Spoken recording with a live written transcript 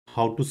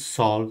how to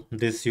solve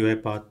this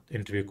UiPath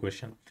interview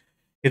question.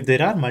 If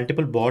there are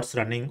multiple bots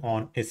running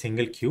on a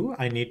single queue,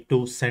 I need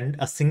to send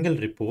a single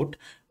report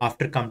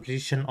after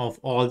completion of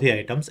all the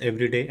items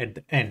every day at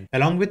the end.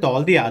 Along with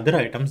all the other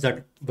items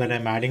that when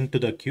I'm adding to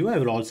the queue, I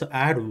will also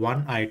add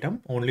one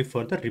item only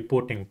for the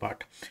reporting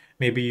part.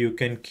 Maybe you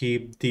can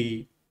keep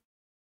the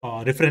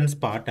reference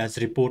part as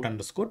report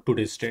underscore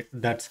today's date.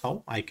 That's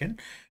how I can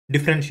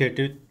differentiate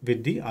it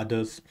with the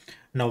others.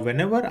 Now,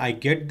 whenever I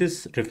get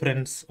this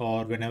reference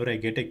or whenever I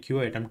get a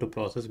queue item to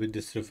process with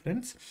this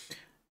reference,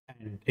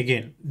 and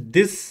again,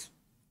 this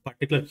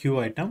particular queue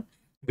item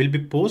will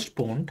be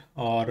postponed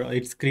or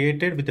it's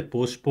created with the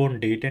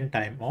postponed date and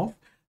time of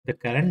the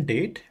current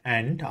date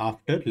and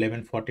after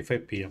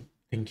 11:45 p.m.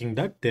 thinking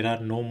that there are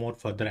no more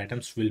further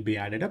items will be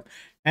added up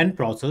and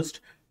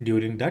processed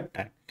during that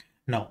time.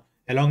 Now,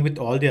 along with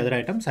all the other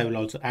items, I will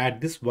also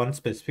add this one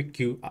specific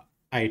queue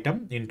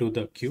item into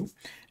the queue,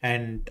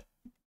 and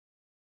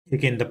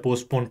again the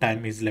postpone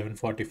time is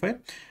 11:45.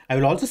 I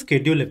will also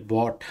schedule a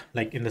bot,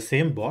 like in the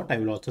same bot I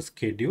will also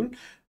schedule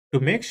to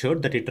make sure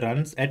that it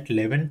runs at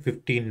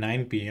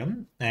 11:59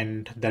 p.m.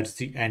 and that's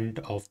the end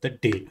of the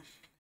day.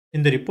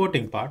 In the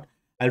reporting part,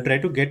 I'll try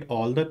to get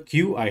all the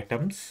queue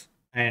items,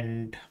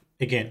 and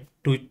again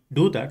to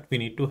do that we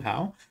need to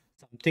have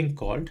something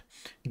called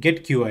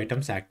get queue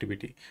items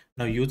activity.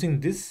 Now using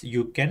this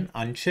you can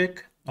uncheck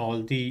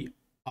all the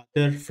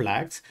other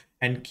flags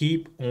and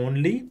keep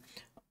only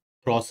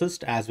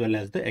processed as well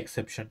as the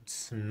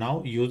exceptions.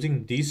 Now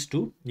using these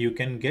two you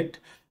can get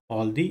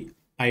all the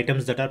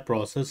items that are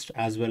processed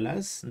as well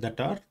as that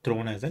are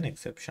thrown as an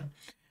exception.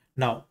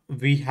 Now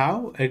we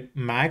have a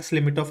max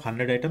limit of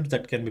 100 items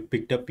that can be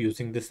picked up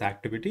using this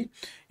activity.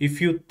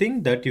 If you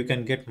think that you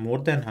can get more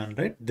than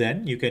 100,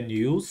 then you can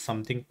use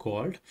something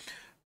called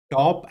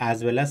top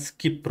as well as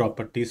skip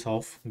properties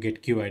of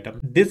get queue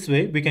item. This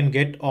way we can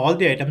get all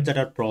the items that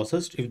are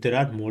processed if there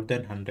are more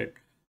than 100.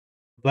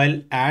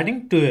 While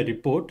adding to a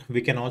report,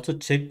 we can also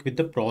check with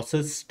the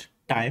processed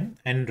time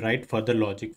and write further logic.